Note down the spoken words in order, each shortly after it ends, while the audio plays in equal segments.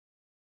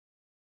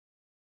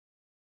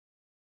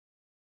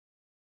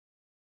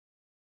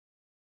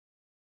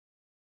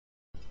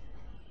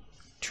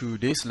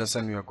Today's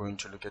lesson we are going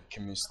to look at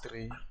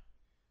chemistry,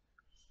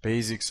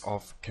 basics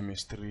of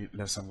chemistry,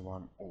 lesson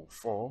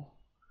 104.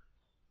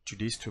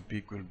 Today's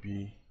topic will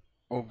be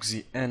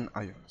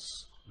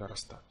oxyanions. Let us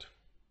start.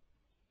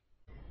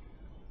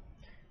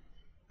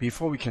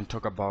 Before we can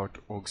talk about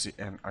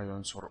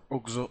oxyanions or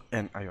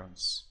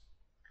OXOANIONS,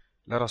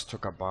 let us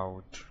talk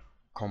about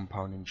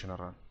compound in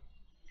general.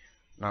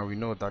 Now we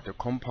know that a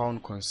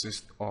compound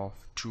consists of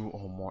two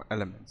or more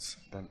elements.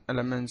 Then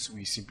elements,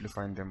 we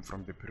simplify them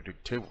from the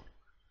periodic table.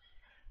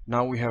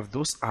 Now we have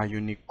those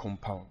ionic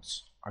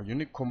compounds.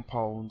 Ionic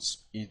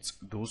compounds, it's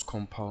those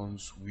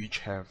compounds which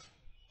have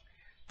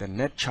the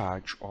net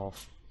charge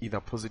of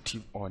either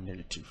positive or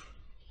negative.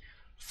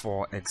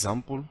 For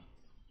example,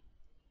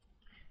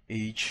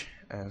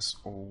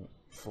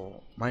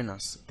 HSO4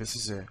 minus, this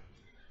is a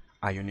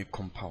ionic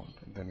compound.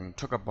 And then when we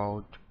talk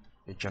about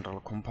a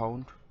general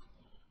compound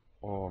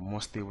or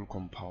more stable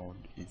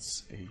compound,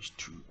 it's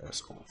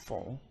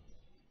H2SO4.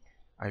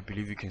 I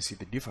believe you can see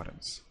the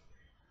difference.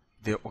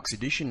 The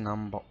oxidation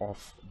number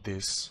of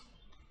this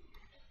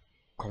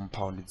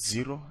compound is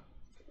 0,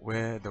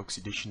 where the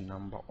oxidation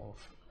number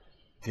of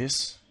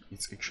this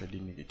is actually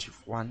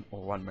 -1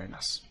 or 1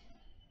 minus.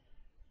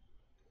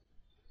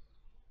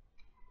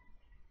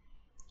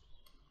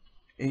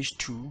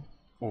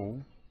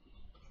 H2O,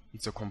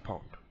 it's a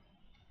compound,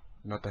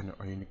 not an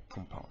ionic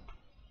compound.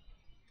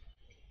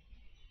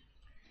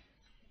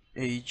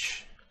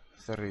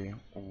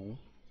 H3O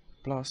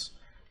plus,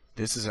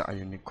 this is an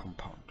ionic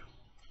compound.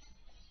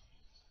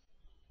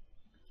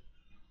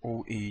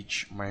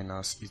 OH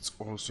minus, it's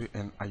also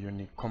an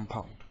ionic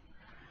compound.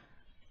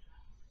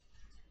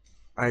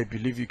 I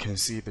believe you can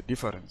see the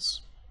difference.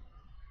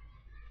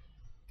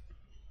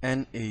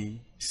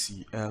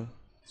 NaCl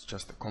is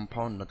just a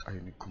compound, not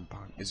ionic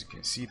compound. As you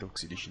can see, the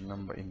oxidation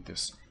number in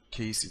this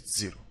case is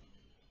 0.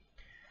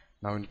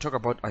 Now when you talk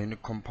about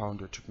ionic compound,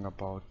 we're talking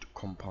about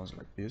compounds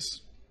like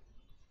this.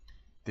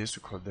 This,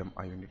 we call them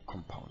ionic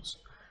compounds.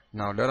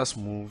 Now let us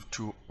move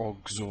to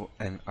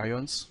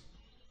OXOANIONS.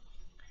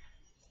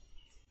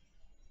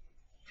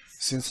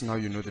 Since now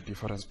you know the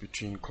difference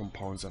between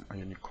compounds and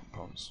ionic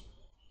compounds,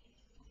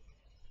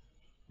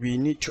 we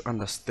need to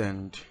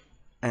understand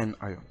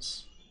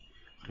anions.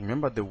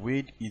 Remember, the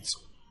word is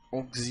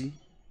oxy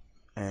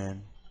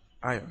and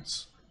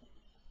ions,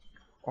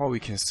 or we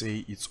can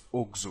say it's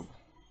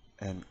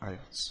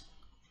OXOANIONS.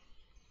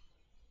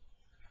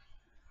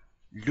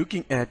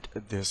 Looking at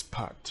this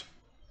part,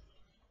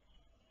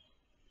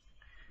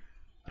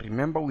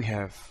 remember we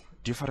have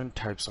different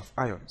types of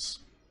ions.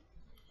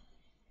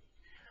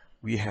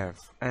 We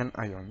have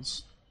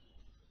anions,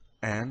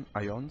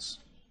 anions,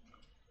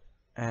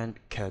 and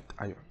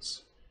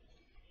cations.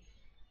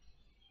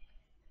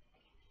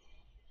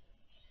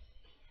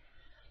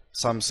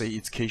 Some say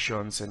it's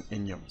cations and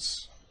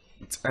anions.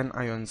 It's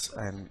anions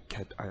and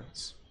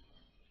cations.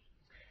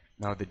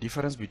 Now the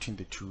difference between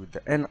the two, the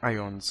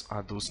anions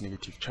are those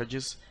negative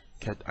charges,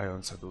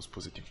 cations are those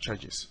positive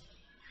charges.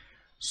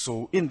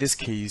 So in this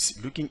case,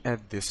 looking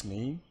at this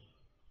name,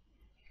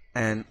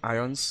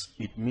 anions,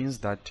 it means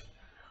that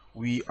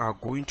we are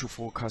going to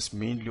focus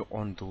mainly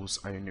on those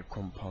ionic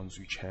compounds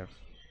which have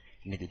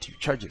negative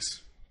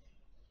charges.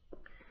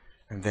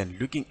 And then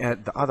looking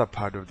at the other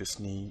part of this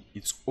name,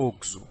 it's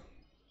oxo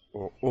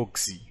or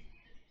oxy.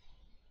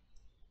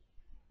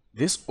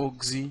 This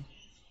oxy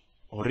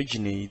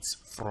originates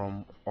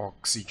from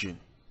oxygen.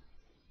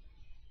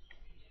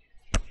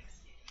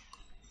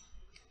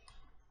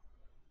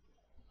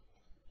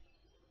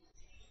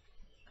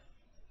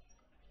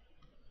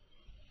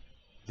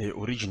 They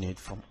originate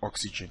from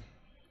oxygen.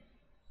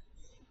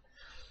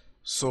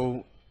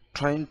 So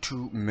trying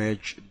to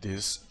merge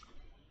these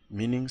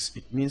meanings,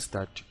 it means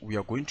that we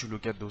are going to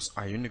look at those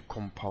ionic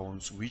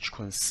compounds which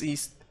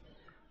consist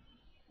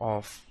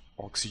of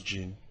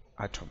oxygen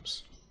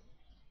atoms.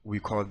 We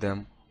call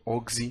them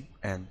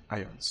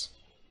oxyanions.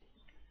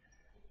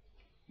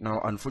 Now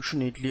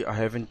unfortunately I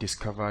haven't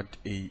discovered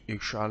a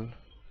actual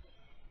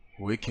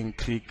working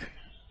trick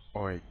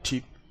or a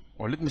tip,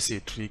 or let me say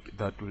a trick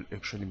that will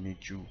actually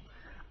make you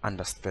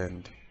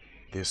understand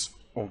this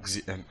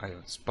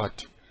oxyanions,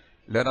 but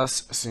let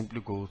us simply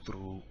go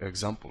through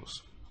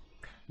examples.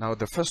 Now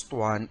the first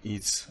one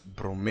is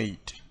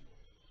bromate.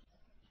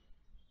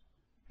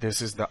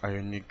 This is the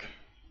ionic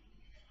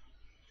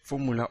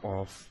formula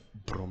of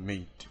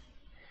bromate.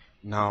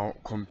 Now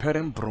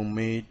comparing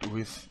bromate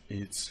with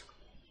its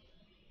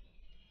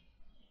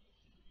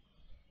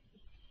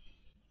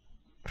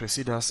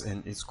preceders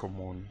and its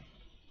common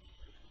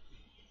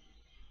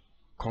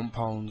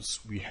compounds,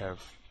 we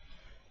have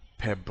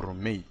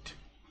perbromate.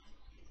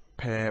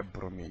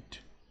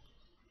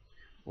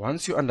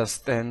 Once you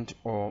understand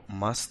or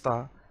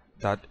master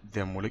that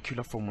the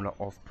molecular formula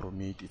of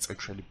bromate is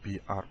actually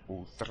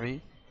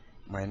BrO3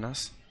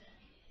 minus,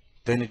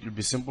 then it will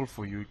be simple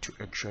for you to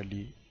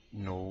actually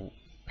know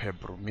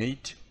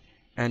perbromate.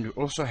 And we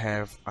also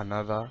have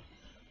another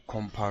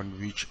compound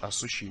which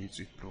associates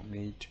with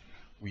bromate.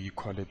 We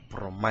call it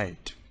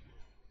bromide.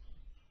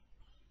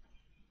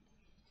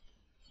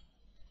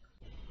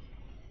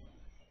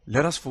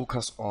 Let us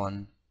focus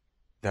on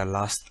the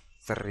last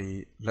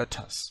three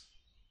letters.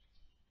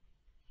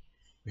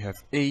 We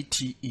have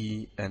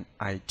ATE and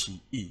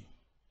ITE.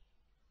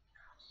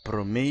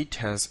 Bromate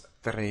has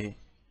 3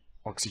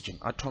 oxygen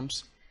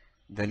atoms.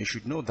 Then you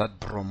should know that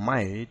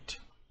bromide,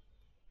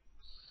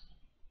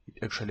 it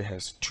actually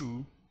has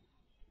 2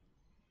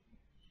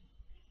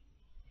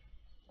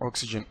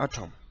 oxygen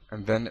atom,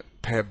 and then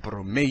per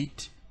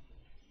bromate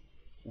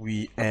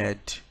we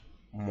add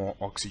more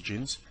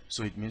oxygens,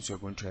 so it means we're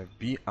going to have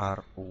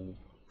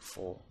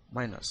BrO4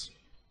 minus.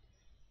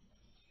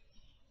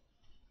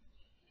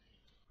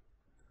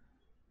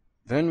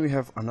 Then we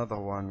have another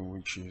one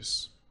which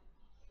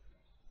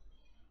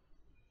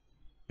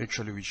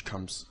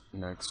comes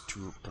next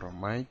to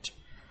bromide.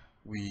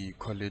 We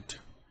call it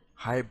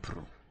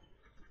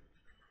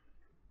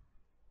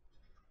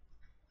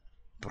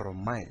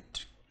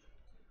bromide.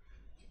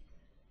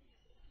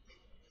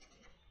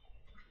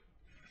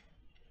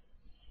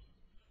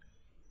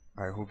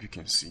 I hope you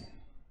can see.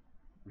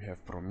 We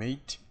have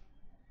bromate,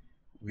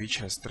 which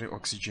has 3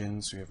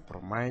 oxygens. We have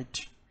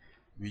bromide,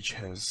 which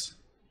has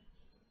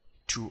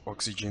 2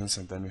 oxygens,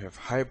 and then we have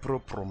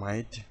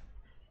hydrobromide,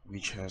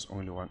 which has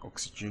only 1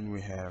 oxygen.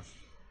 We have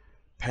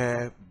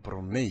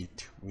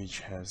perbromate,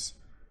 which has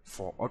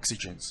 4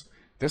 oxygens.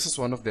 This is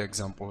one of the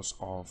examples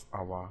of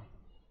our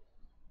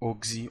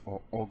oxy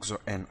or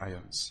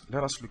oxoanions.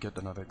 Let us look at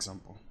another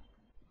example.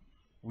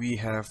 We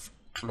have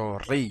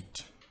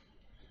chlorate.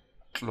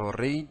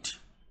 Chlorate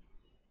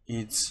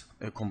is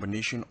a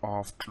combination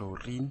of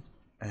chlorine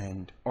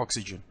and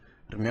oxygen.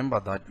 Remember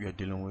that we are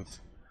dealing with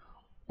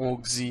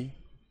oxy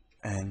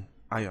and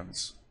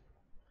ions.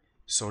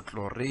 So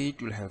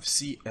chlorate will have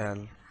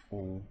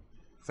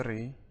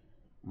ClO3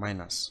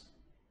 minus.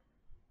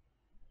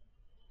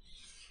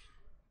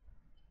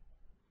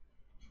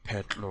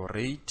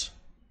 Perchlorate,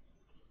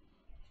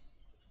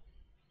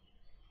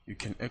 you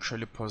can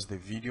actually pause the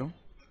video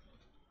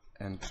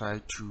and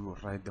try to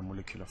write the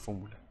molecular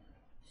formula.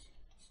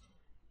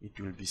 It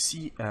will be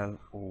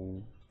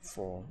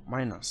ClO4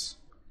 minus,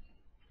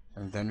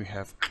 and then we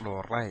have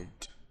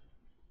chloride.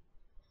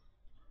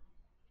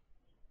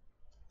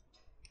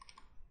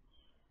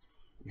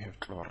 We have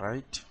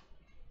chloride,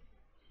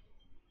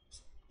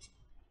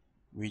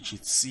 which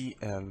is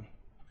ClO2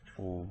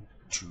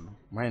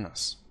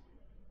 minus.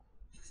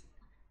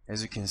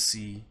 As you can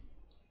see,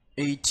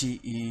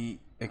 ATE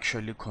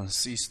actually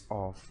consists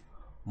of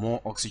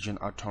more oxygen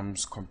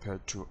atoms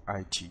compared to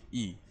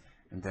ITE.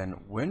 And then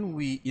when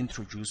we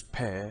introduce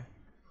pair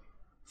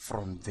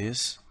from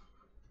this,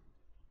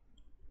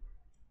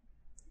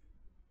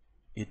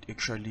 it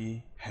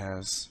actually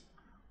has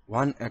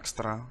 1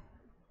 extra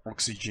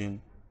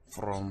oxygen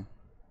from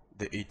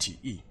the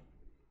ATE.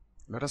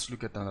 Let us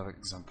look at another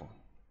example.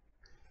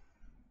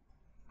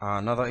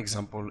 Another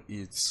example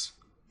is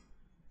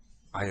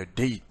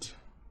iodate.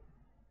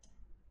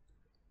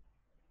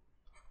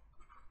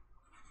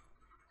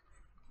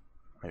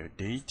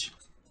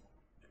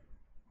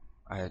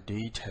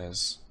 Iodate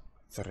has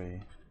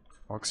 3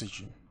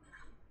 oxygen.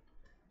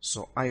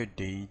 So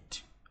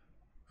iodate,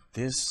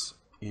 this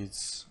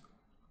is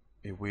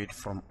a word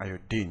from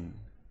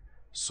iodine.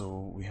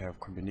 So we have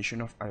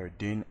combination of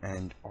iodine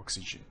and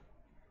oxygen.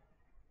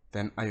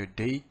 Then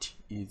iodate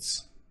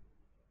is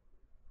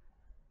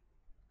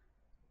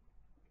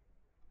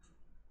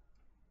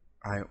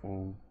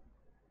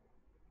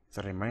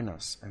IO3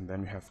 minus, and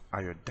then we have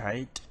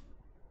iodide.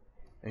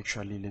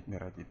 Actually, let me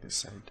write it this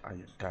side,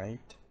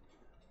 iodide.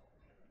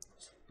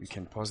 You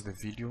can pause the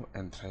video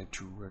and try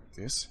to work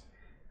this.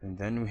 And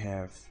then we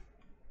have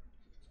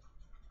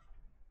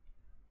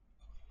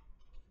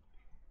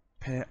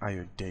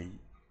periodate,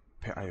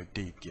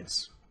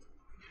 yes.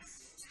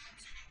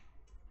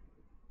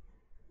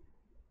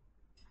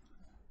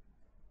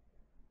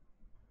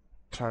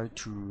 Try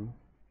to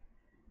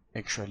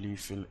actually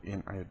fill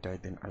in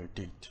iodide and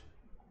iodate.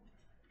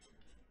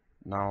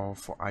 Now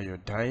for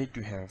iodide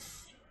we have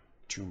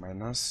 2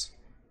 minus,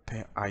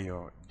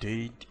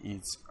 periodate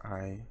is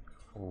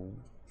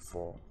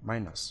IO4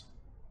 minus.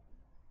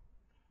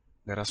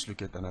 Let us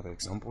look at another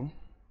example.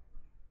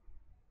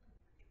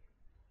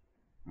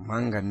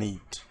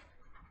 Manganate.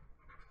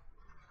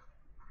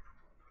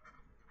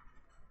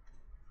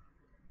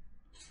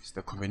 It's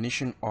the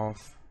combination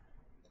of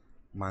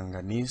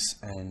manganese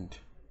and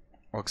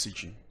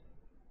oxygen.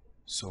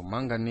 So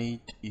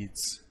manganate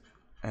is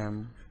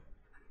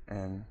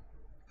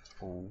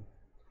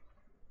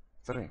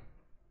MnO3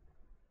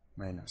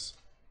 minus.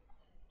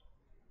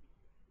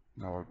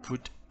 Now I'll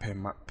put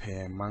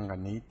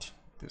permanganate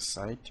this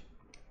side.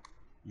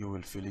 You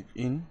will fill it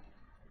in,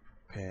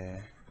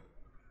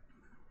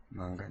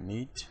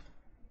 permanganate,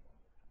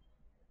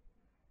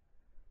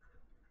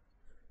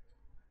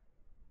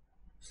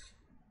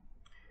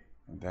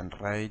 and then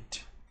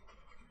write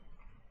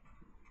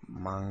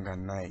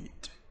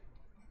manganite.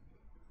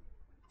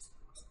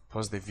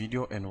 Pause the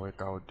video and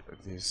work out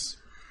this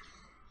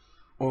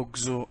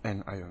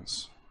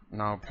OXOANIONS.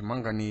 Now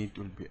permanganate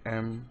will be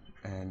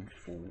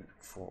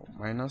MnO4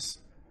 minus,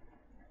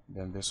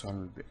 then this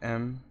one will be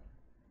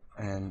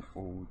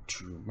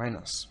NO2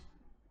 minus.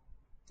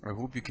 I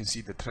hope you can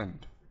see the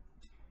trend.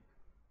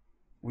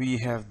 We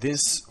have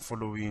this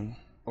following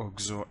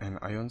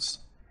oxoanions.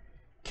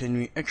 Can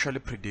we actually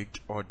predict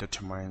or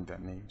determine their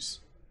names?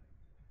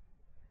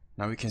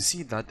 Now we can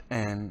see that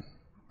N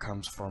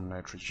comes from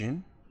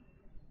nitrogen,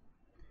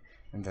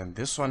 and then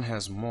this one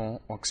has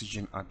more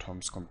oxygen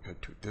atoms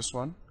compared to this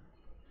one.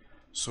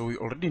 So we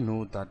already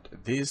know that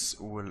this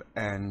will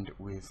end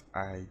with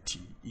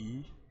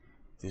ITE,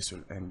 this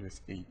will end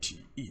with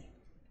ATE.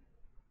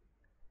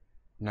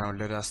 Now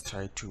let us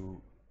try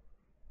to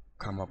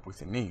come up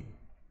with a name.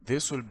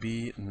 This will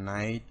be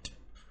nitrate,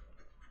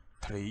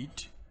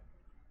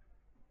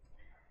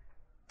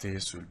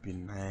 this will be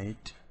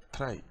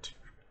nitrite.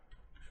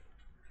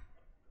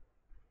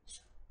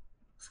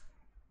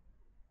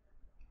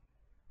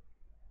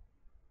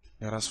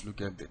 Let us look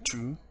at the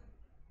two.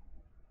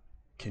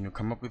 Can you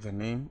come up with a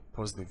name?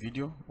 Pause the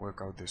video,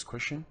 work out this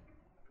question,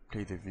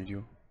 play the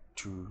video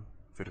to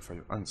verify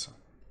your answer.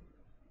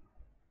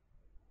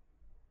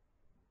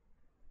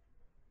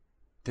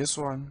 This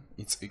one,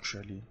 it's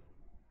actually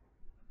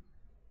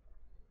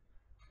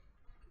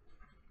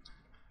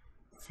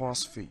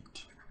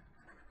phosphate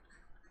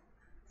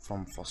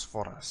from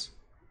phosphorus.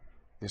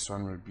 This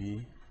one will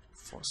be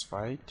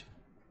phosphite.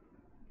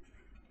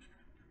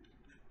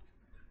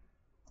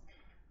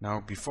 Now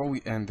before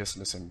we end this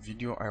lesson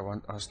video, I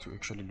want us to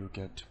actually look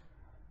at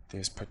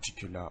this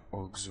particular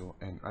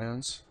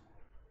oxoanions.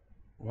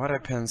 What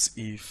happens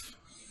if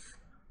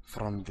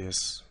from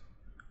this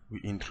we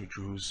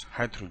introduce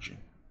hydrogen?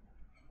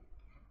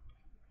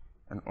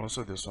 And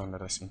also this one,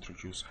 let us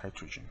introduce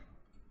hydrogen.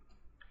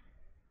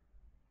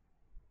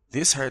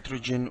 This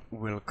hydrogen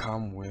will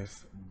come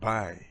with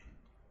bi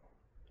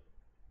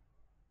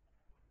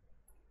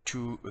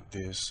to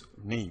this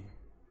name.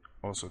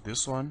 Also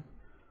this one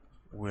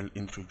will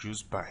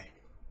introduce bi.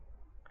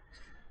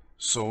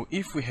 So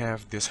if we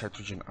have this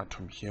hydrogen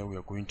atom here, we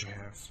are going to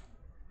have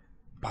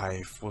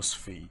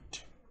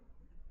biphosphate.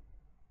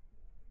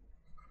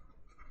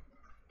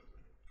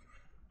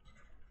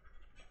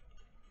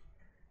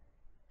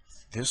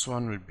 This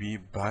one will be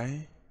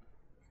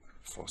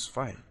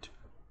biphosphite.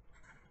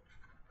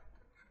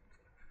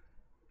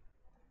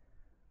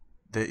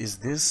 There is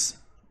this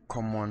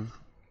common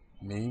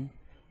name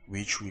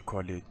which we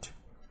call it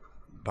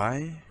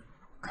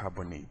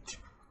bicarbonate.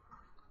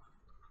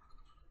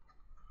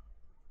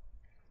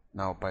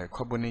 Now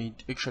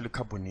bicarbonate, actually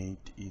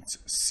carbonate, it's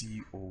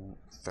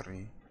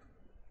CO3.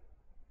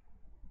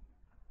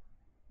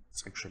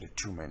 It's actually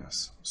 2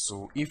 minus.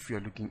 So if you're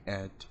looking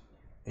at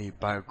a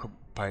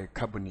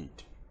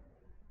bicarbonate,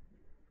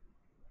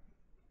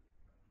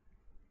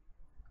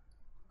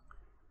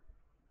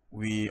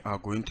 we are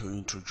going to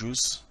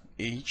introduce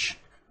H,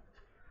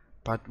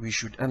 but we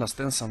should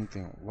understand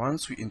something.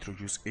 Once we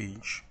introduce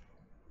H,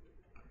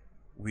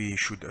 we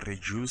should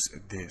reduce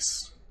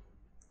this.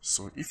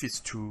 So if it's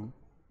 2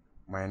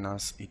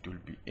 minus, it will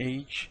be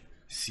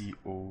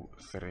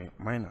HCO3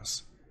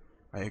 minus.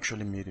 I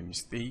actually made a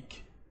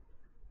mistake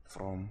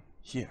from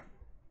here.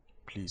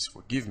 Please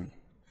forgive me.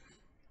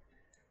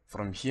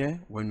 From here,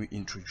 when we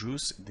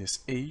introduce this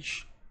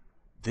H,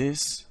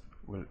 this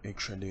will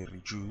actually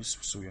reduce.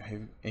 So you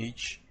have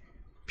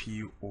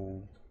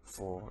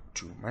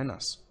HPO42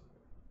 minus.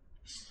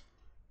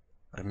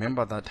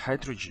 Remember that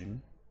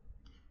hydrogen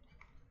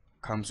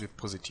comes with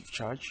positive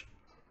charge,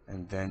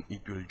 and then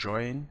it will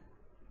join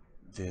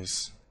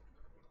this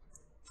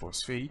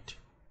phosphate.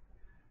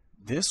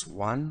 This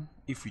one,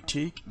 if we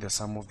take the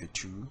sum of the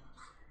two,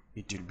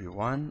 it will be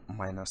 1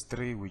 minus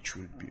 3, which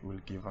will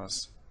give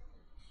us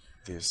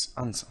this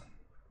answer.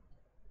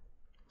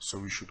 So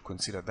we should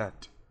consider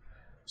that.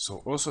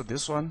 So also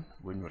this one,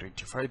 when you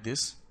rectify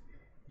this,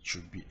 it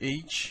should be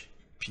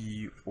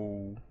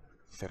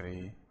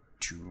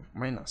HPO32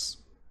 minus.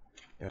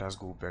 Let us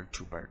go back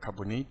to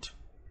bicarbonate.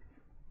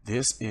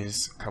 This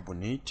is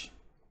carbonate,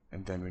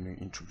 and then when you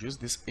introduce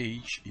this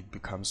H, it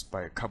becomes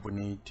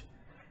bicarbonate.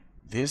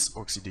 This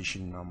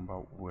oxidation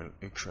number will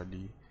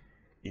actually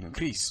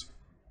increase.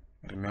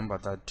 Remember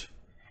that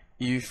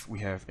if we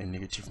have a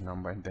negative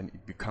number and then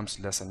it becomes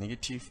lesser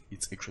negative,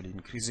 it's actually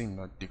increasing,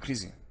 not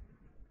decreasing.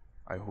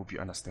 I hope you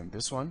understand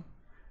this one.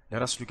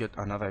 Let us look at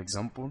another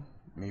example.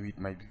 Maybe it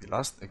might be the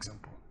last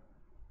example.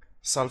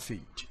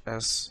 Sulfate,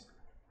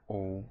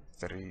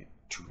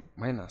 SO32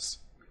 minus.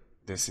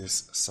 This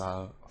is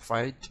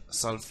sulfite.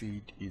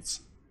 Sulfate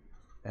is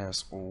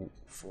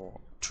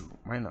SO42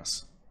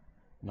 minus.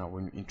 Now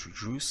when we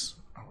introduce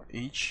our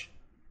H,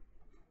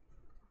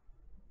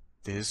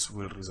 this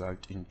will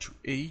result into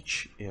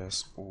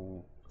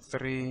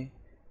HSO3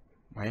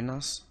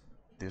 minus.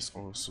 This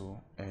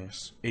also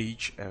as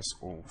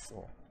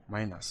HSO4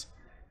 minus.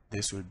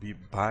 This will be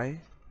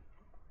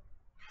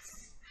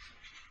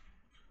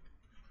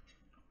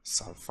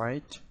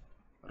bisulfite.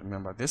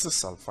 Remember, this is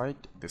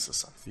sulfite, this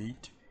is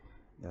sulfate,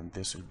 then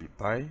this will be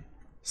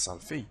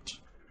bisulfate.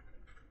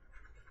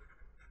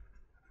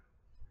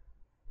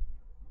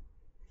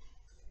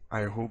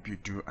 I hope you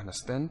do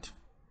understand.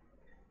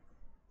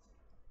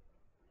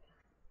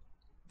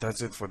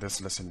 That's it for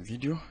this lesson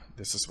video.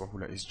 This is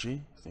Bahula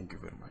SJ. Thank you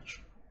very much.